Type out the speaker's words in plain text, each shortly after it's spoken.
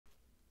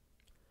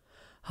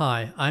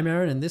Hi, I'm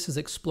Aaron, and this is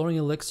Exploring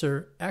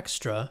Elixir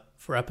Extra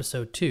for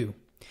episode 2.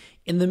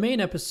 In the main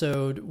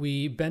episode,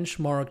 we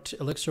benchmarked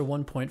Elixir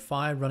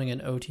 1.5 running an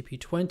OTP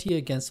 20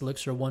 against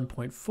Elixir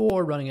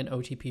 1.4 running an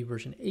OTP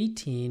version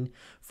 18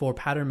 for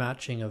pattern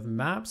matching of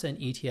maps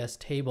and ETS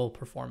table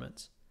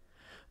performance.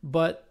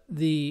 But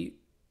the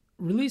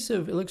release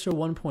of Elixir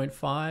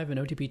 1.5 and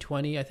OTP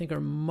 20, I think, are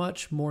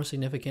much more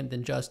significant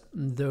than just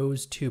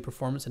those two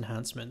performance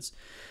enhancements.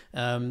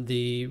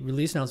 The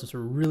release announcements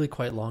were really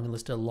quite long and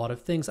listed a lot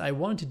of things. I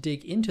wanted to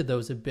dig into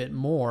those a bit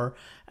more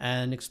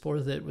and explore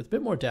it with a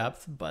bit more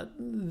depth, but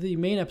the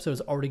main episode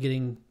is already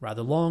getting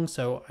rather long,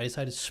 so I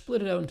decided to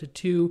split it out into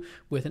two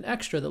with an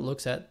extra that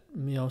looks at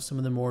some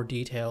of the more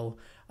detailed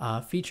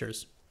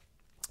features.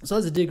 So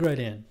let's dig right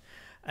in.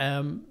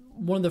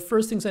 One of the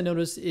first things I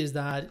noticed is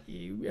that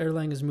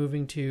Erlang is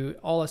moving to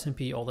all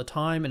SMP all the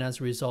time, and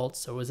as a result,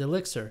 so is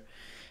Elixir.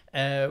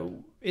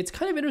 It's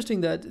kind of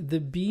interesting that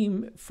the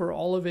Beam, for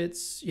all of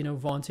its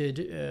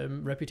vaunted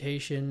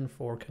reputation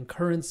for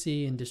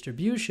concurrency and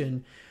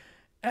distribution,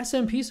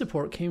 SMP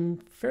support came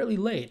fairly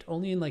late,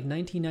 only in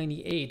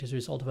 1998 as a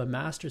result of a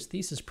master's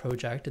thesis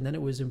project, and then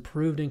it was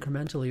improved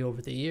incrementally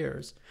over the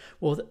years.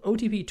 Well, with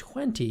OTP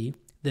 20,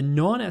 the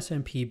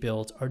non-SMP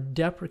builds are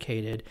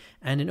deprecated,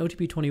 and in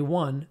OTP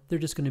 21, they're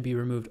just going to be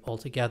removed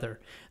altogether.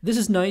 This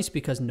is nice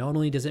because not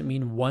only does it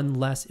mean one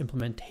less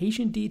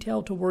implementation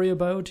detail to worry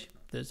about,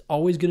 there's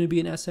always going to be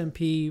an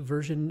SMP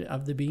version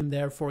of the Beam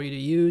there for you to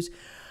use,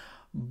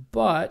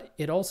 but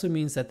it also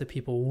means that the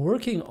people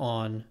working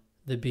on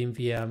the Beam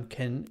VM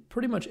can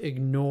pretty much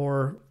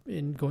ignore,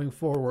 in going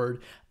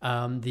forward,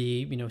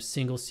 the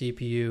single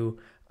CPU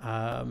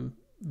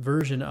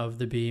version of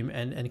the Beam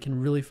and can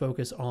really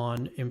focus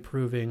on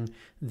improving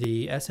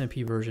the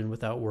SMP version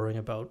without worrying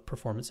about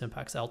performance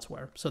impacts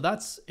elsewhere. So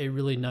that's a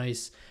really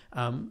nice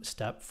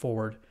step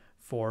forward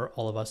for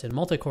all of us in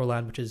multi-core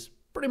land, which is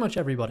pretty much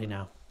everybody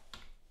now.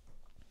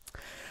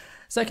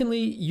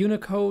 Secondly,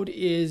 Unicode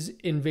is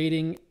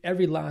invading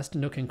every last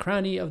nook and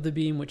cranny of the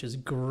Beam, which is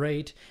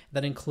great.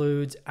 That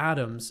includes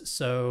atoms.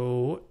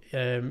 So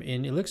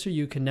in Elixir,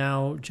 you can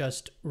now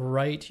just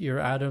write your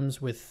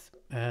atoms with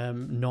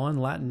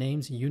non-Latin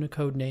names,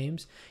 Unicode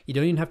names. You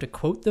don't even have to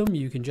quote them.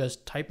 You can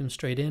just type them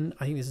straight in.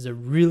 I think this is a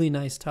really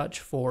nice touch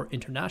for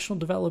international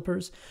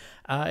developers.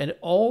 And it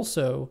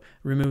also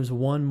removes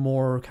one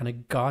more kind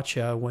of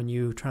gotcha when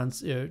you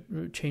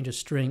change a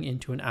string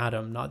into an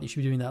atom. Not that you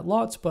should be doing that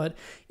lots, but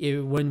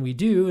when we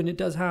do, and it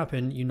does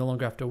happen, you no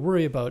longer have to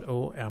worry about,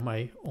 am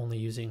I only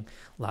using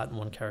Latin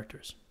 1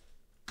 characters?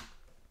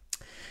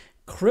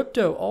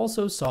 Crypto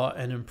also saw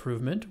an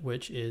improvement,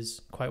 which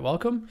is quite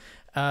welcome.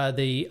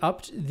 They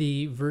upped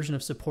the version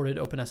of supported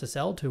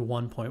OpenSSL to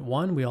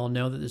 1.1. We all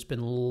know that there's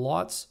been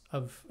lots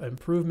of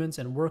improvements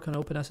and work on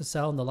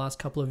OpenSSL in the last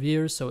couple of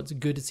years, so it's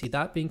good to see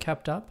that being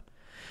kept up.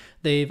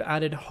 They've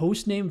added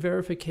hostname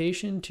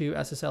verification to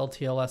SSL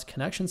TLS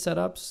connection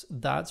setups.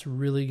 That's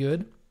really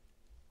good.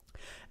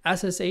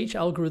 SSH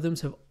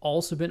algorithms have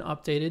also been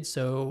updated,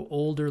 so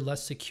older,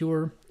 less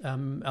secure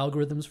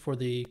algorithms for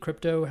the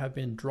crypto have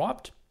been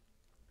dropped,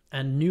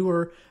 and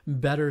newer,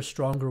 better,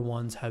 stronger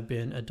ones have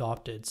been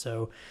adopted.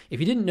 So if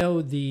you didn't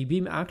know, the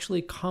Beam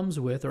actually comes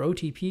with, or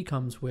OTP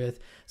comes with,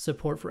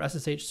 support for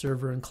SSH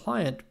server and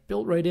client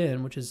built right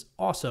in, which is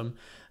awesome.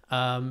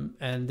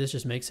 And this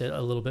just makes it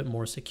a little bit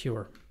more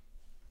secure.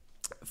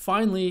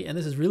 Finally, and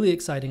this is really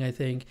exciting, I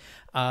think,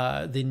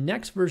 the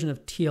next version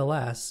of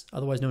TLS,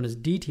 otherwise known as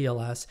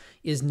DTLS,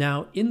 is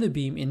now in the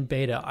Beam in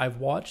beta. I've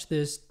watched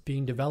this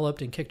being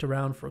developed and kicked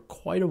around for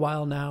quite a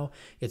while now.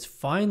 It's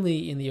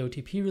finally in the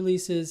OTP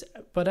releases,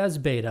 but as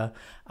beta.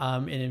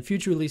 And in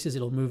future releases,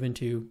 it'll move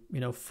into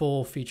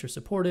full feature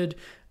supported,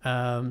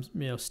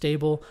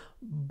 stable.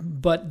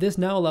 But this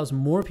now allows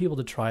more people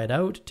to try it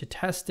out, to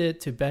test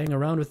it, to bang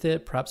around with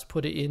it, perhaps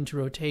put it into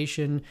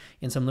rotation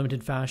in some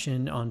limited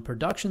fashion on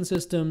production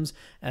systems,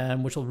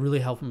 which will really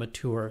help it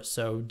mature.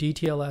 So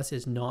DTLS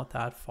is not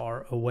that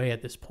far away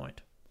at this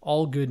point.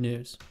 All good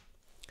news.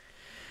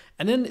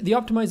 And then the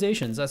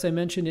optimizations. As I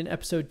mentioned in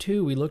episode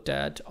 2, we looked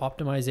at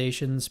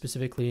optimizations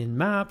specifically in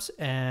maps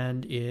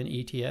and in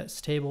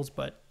ETS tables,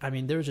 but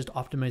there's just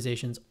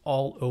optimizations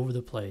all over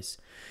the place.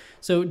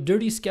 So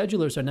dirty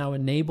schedulers are now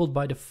enabled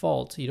by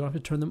default. You don't have to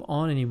turn them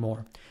on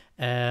anymore.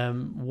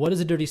 What is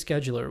a dirty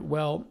scheduler?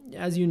 Well,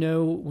 as you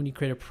know, when you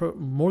create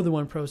more than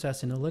one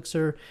process in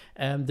Elixir,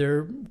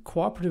 they're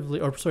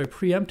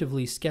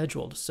preemptively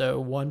scheduled. So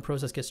one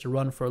process gets to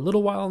run for a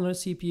little while on a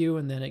CPU,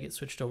 and then it gets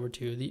switched over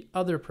to the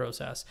other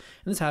process.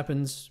 And this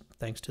happens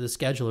thanks to the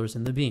schedulers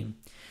in the Beam.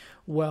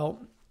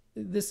 Well,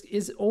 this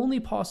is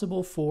only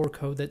possible for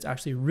code that's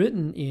actually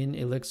written in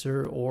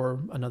Elixir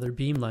or another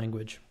Beam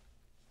language.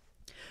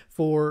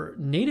 For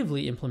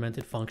natively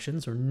implemented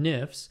functions, or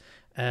NIFs,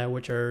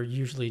 which are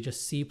usually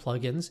just C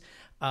plugins,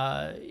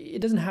 it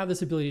doesn't have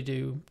this ability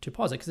to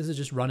pause it because this is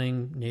just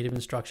running native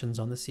instructions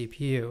on the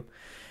CPU.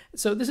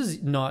 So this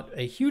is not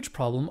a huge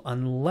problem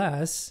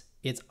unless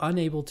it's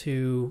unable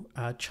to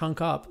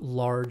chunk up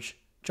large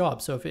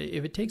jobs. So if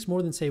it takes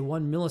more than, say,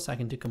 1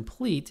 millisecond to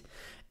complete,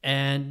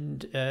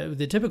 And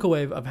the typical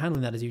way of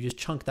handling that is you just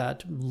chunk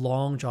that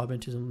long job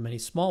into many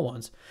small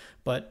ones.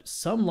 But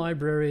some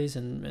libraries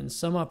and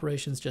some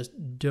operations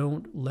just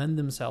don't lend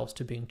themselves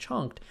to being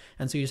chunked.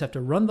 And so you just have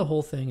to run the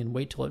whole thing and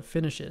wait till it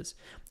finishes.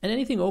 And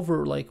anything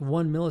over like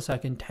 1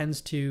 millisecond tends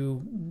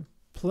to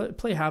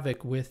play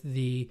havoc with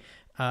the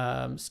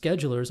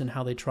schedulers and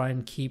how they try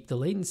and keep the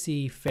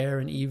latency fair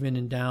and even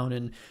and down,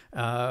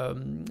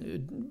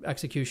 and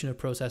execution of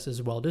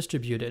processes well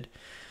distributed.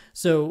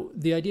 So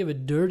the idea of a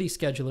dirty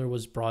scheduler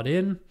was brought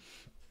in,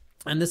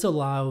 and this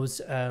allows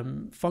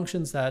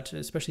functions that,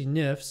 especially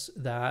NIFs,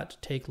 that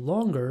take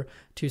longer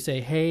to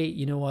say, hey,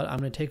 you know what, I'm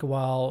going to take a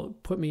while,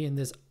 put me in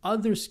this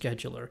other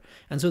scheduler.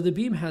 And so the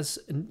Beam has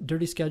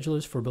dirty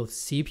schedulers for both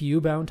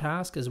CPU-bound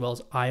tasks as well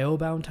as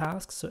I/O-bound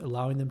tasks, so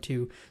allowing them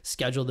to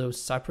schedule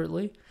those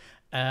separately.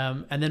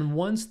 And then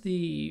once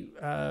the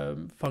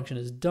function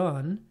is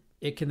done,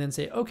 it can then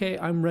say, okay,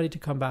 I'm ready to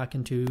come back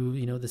into,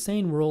 the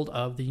sane world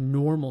of the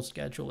normal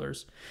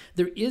schedulers.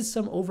 There is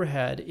some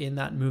overhead in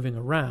that moving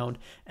around,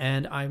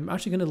 and I'm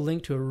actually going to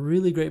link to a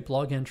really great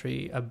blog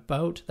entry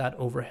about that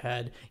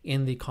overhead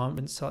in the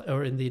comments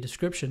or in the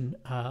description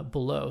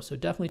below. So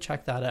definitely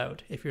check that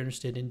out if you're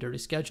interested in dirty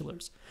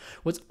schedulers.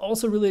 What's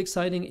also really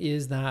exciting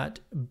is that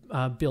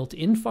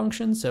built-in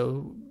functions,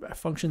 so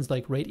functions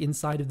like right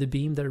inside of the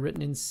Beam that are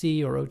written in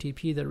C or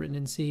OTP that are written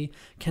in C,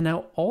 can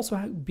now also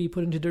be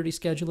put into dirty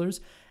schedulers.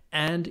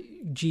 And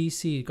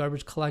GC,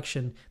 garbage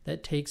collection,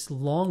 that takes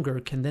longer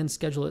can then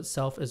schedule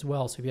itself as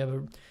well. So if you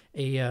have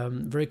a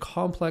very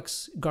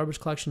complex garbage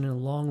collection in a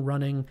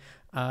long-running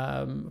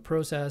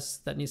process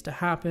that needs to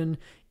happen,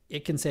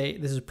 it can say,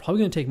 this is probably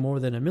going to take more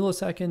than a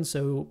millisecond,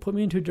 so put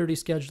me into a dirty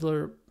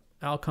scheduler,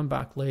 I'll come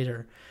back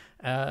later.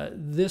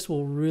 This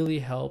will really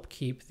help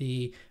keep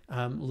the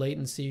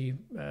latency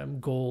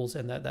goals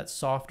and that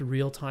soft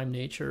real-time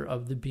nature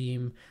of the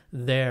Beam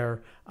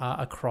there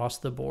across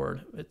the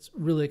board. It's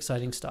really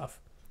exciting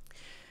stuff.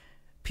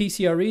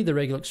 PCRE, the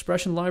regular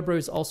expression library,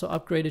 is also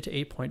upgraded to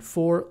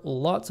 8.4.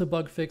 Lots of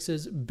bug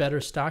fixes,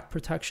 better stack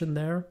protection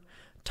there.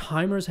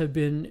 Timers have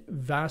been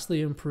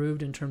vastly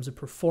improved in terms of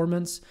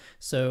performance.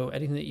 So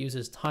anything that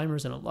uses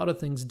timers, and a lot of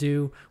things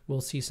do,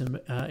 we'll see some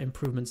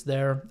improvements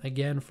there.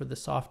 Again, for the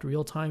soft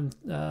real-time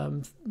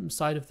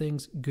side of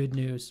things, good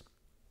news.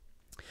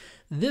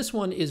 This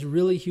one is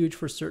really huge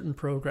for certain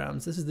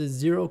programs. This is the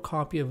zero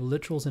copy of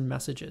literals and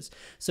messages.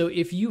 So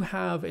if you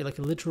have a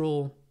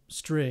literal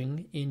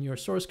string in your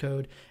source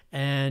code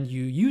and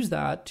you use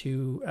that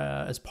to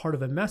as part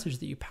of a message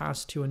that you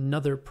pass to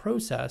another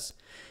process,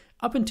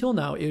 up until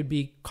now, it would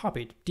be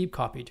copied, deep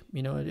copied,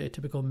 a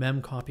typical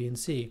mem copy in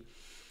C.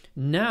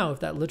 Now,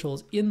 if that literal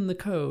is in the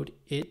code,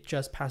 it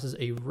just passes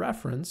a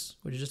reference,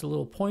 which is just a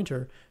little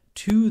pointer,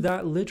 to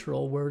that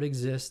literal where it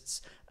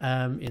exists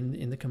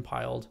in the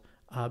compiled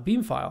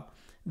Beam file.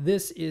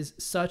 This is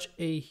such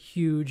a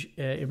huge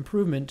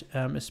improvement,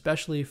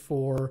 especially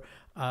for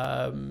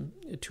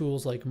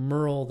tools like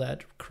Merle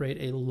that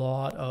create a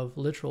lot of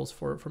literals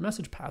for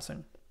message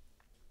passing.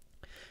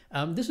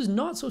 This is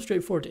not so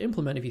straightforward to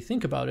implement if you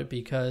think about it,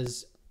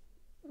 because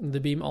the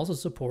Beam also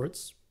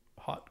supports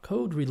hot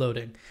code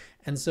reloading.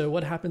 And so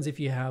what happens if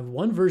you have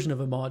one version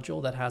of a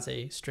module that has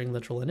a string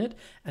literal in it,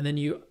 and then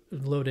you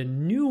load a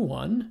new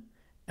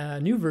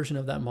version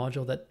of that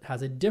module that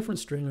has a different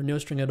string or no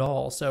string at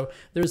all? So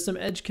there's some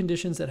edge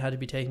conditions that had to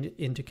be taken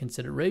into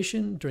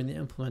consideration during the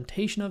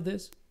implementation of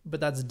this, but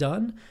that's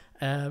done,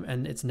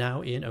 and it's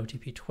now in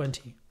OTP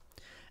 20.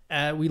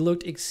 We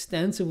looked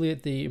extensively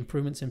at the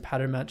improvements in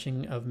pattern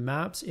matching of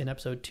maps in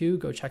episode 2.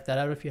 Go check that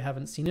out if you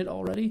haven't seen it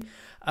already.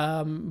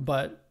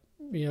 But,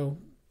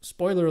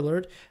 spoiler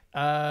alert,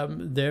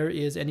 there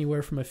is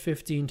anywhere from a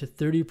 15 to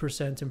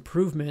 30%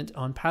 improvement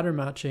on pattern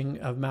matching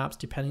of maps,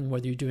 depending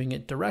whether you're doing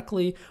it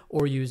directly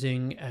or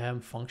using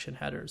function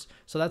headers.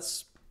 So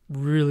that's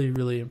really,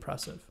 really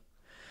impressive.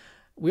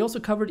 We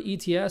also covered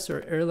ETS, or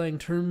Erlang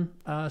term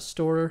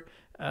store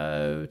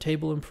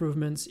table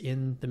improvements,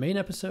 in the main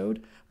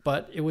episode,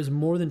 but it was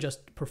more than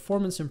just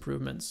performance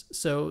improvements.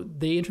 So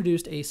they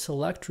introduced a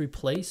select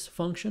replace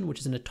function, which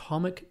is an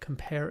atomic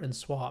compare and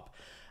swap.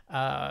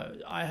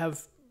 I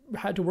have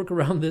had to work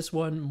around this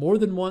one more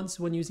than once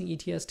when using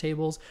ETS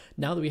tables.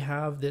 Now that we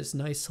have this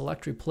nice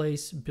select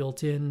replace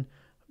built in,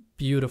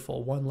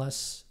 beautiful, one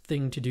less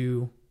thing to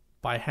do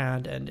by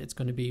hand, and it's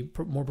going to be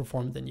more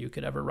performant than you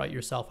could ever write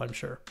yourself, I'm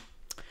sure.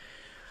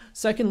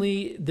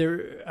 Secondly,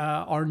 there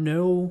are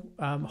no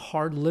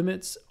hard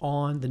limits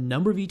on the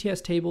number of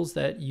ETS tables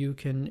that you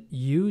can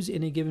use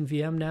in a given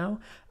VM now,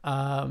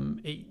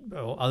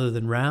 other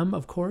than RAM,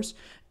 of course.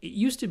 It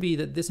used to be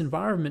that this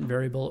environment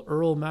variable,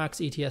 Earl max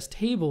ETS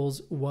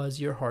tables, was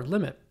your hard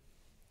limit.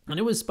 And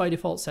it was by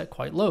default set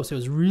quite low, so it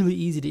was really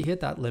easy to hit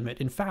that limit.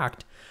 In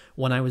fact,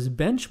 when I was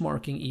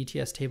benchmarking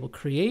ETS table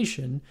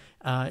creation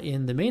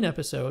in the main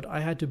episode, I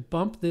had to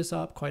bump this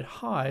up quite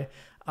high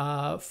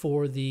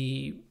for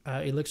the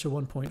Elixir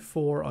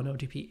 1.4 on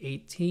OTP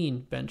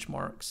 18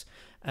 benchmarks.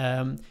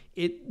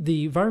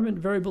 The environment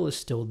variable is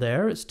still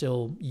there. It's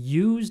still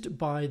used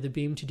by the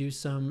Beam to do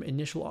some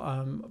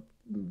initial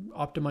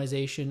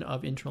optimization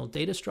of internal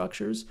data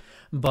structures,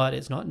 but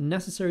it's not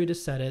necessary to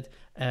set it.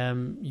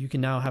 You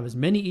can now have as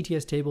many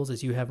ETS tables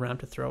as you have RAM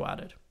to throw at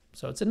it.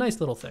 So it's a nice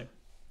little thing.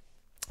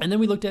 And then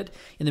we looked at,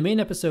 in the main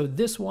episode,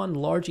 this one,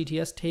 large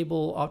ETS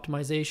table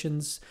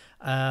optimizations.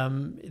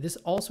 This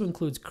also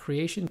includes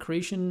creation.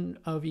 Creation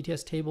of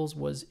ETS tables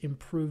was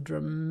improved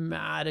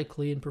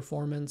dramatically in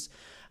performance.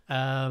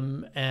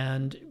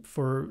 And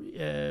for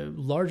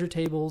larger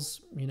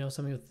tables,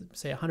 something with,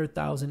 say,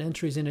 100,000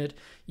 entries in it,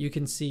 you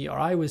can see, or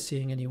I was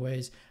seeing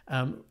anyways,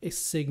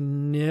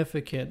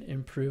 significant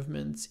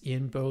improvements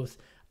in both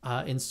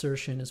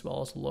insertion as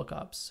well as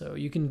lookups. So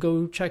you can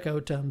go check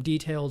out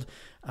detailed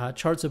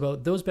charts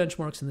about those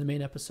benchmarks in the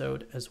main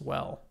episode as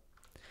well.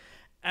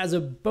 As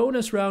a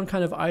bonus round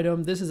kind of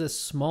item, this is a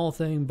small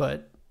thing,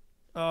 but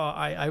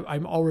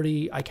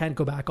I can't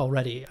go back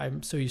already.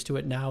 I'm so used to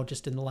it now,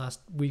 just in the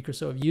last week or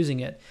so of using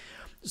it.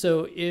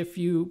 So if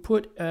you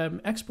put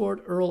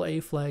export Earl A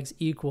flags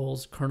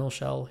equals kernel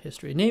shell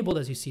history enabled,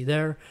 as you see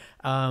there,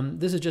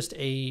 this is just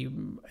a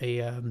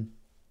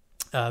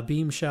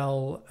Beam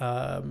shell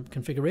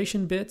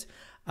configuration bit.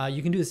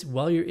 You can do this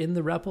while you're in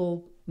the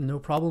REPL, no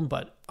problem,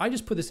 but I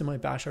just put this in my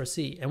bash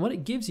RC, and what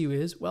it gives you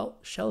is, well,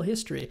 shell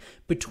history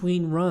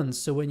between runs.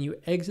 So when you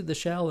exit the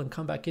shell and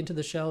come back into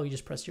the shell, you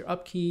just press your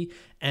up key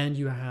and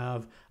you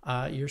have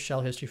your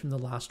shell history from the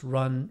last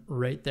run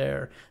right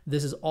there.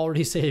 This has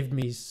already saved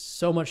me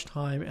so much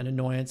time and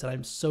annoyance, and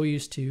I'm so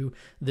used to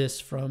this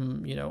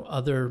from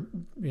other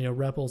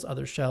REPLs,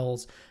 other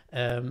shells,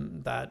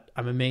 that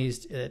I'm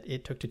amazed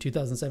it took to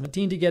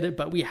 2017 to get it,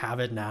 but we have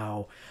it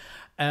now.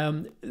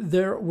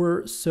 There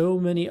were so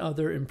many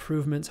other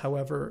improvements.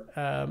 However,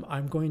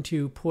 I'm going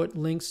to put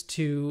links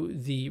to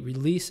the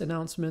release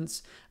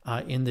announcements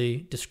in the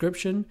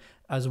description,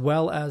 as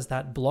well as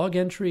that blog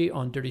entry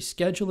on dirty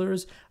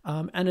schedulers,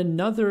 and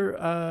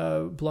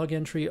another blog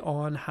entry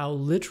on how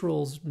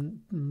literals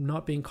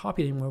not being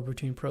copied anymore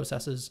between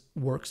processes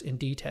works in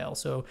detail.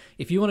 So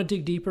if you want to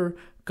dig deeper,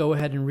 go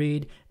ahead and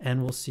read,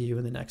 and we'll see you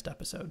in the next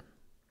episode.